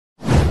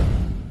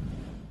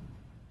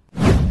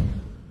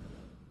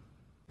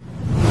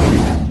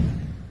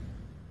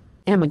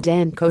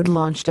Dent Coad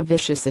launched a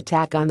vicious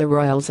attack on the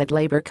royals at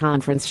Labour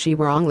conference. She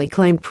wrongly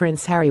claimed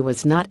Prince Harry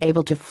was not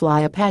able to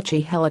fly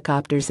Apache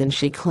helicopters, and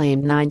she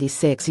claimed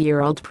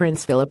 96-year-old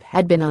Prince Philip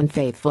had been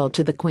unfaithful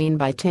to the Queen.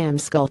 By Tim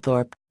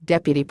Sculthorpe,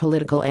 deputy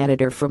political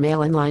editor for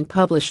Mail Online,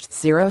 published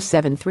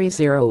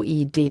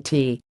 0730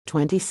 EDT,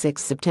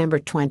 26 September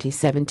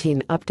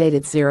 2017,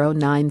 updated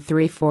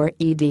 0934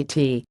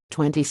 EDT,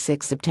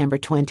 26 September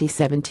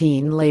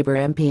 2017. Labour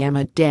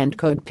MP Dent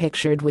Coad,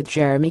 pictured with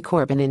Jeremy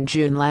Corbyn in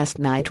June last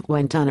night,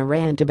 went on a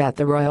rant about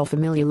the royal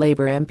family.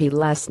 Labour MP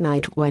last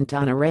night went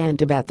on a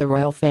rant about the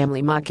royal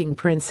family, mocking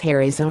Prince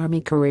Harry's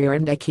army career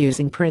and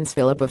accusing Prince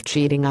Philip of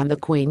cheating on the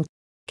Queen.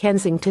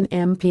 Kensington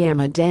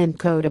MP Dent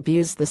Coad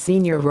abused the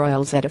senior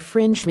royals at a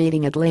fringe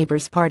meeting at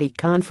Labour's party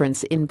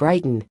conference in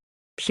Brighton.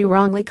 She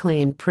wrongly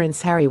claimed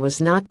Prince Harry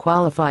was not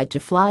qualified to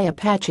fly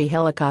Apache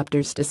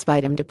helicopters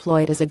despite him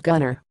deployed as a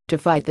gunner to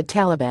fight the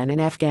Taliban in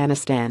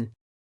Afghanistan.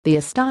 The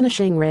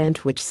astonishing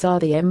rant, which saw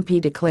the MP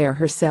declare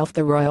herself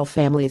the royal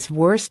family's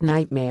worst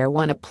nightmare,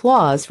 won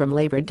applause from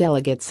Labour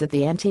delegates at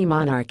the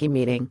anti-monarchy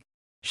meeting.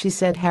 She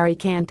said Harry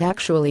can't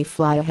actually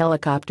fly a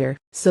helicopter,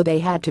 so they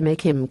had to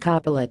make him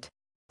copilot.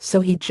 So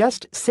he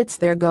just sits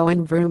there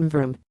going vroom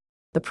vroom.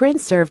 The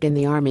prince served in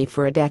the army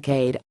for a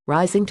decade,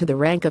 rising to the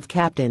rank of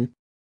captain.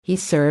 He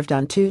served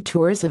on 2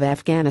 tours of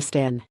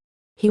Afghanistan.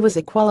 He was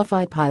a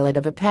qualified pilot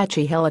of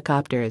Apache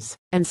helicopters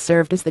and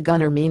served as the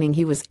gunner, meaning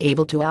he was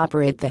able to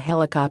operate the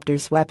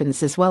helicopter's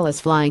weapons as well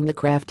as flying the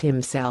craft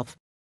himself.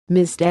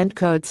 Ms. Dent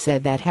Coad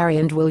said that Harry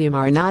and William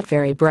are not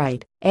very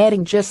bright,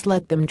 adding, just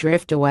let them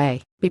drift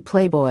away, be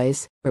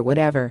playboys, or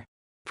whatever.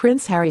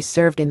 Prince Harry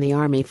served in the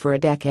army for a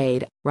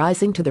decade,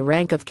 rising to the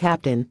rank of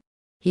captain.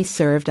 He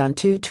served on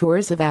 2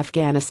 tours of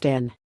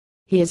Afghanistan.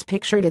 He is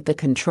pictured at the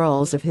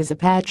controls of his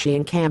Apache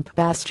in Camp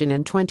Bastion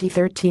in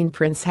 2013.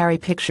 Prince Harry,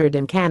 pictured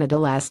in Canada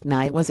last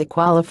night, was a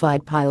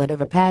qualified pilot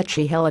of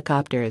Apache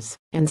helicopters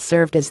and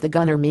served as the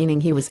gunner, meaning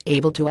he was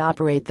able to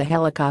operate the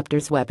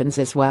helicopter's weapons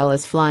as well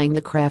as flying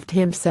the craft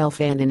himself.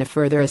 And in a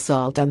further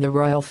assault on the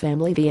royal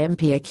family, the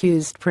MP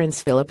accused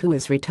Prince Philip, who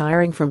is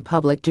retiring from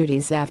public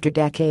duties after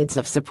decades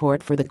of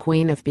support for the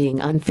Queen, of being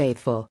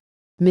unfaithful.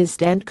 Ms.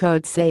 Dent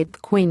Coad said the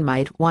Queen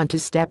might want to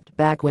step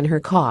back when her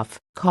cough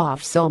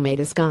soulmate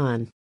is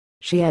gone.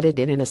 She added,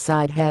 in an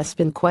aside, has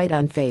been quite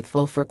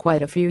unfaithful for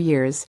quite a few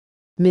years.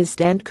 Ms.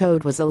 Dent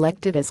Coad was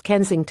elected as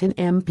Kensington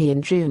MP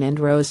in June and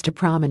rose to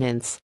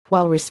prominence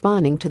while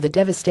responding to the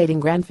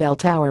devastating Grenfell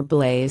Tower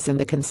blaze in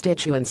the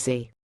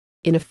constituency.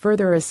 In a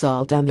further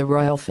assault on the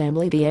royal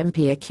family, the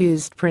MP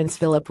accused Prince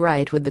Philip,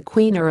 right with the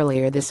Queen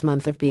earlier this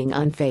month, of being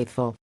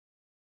unfaithful.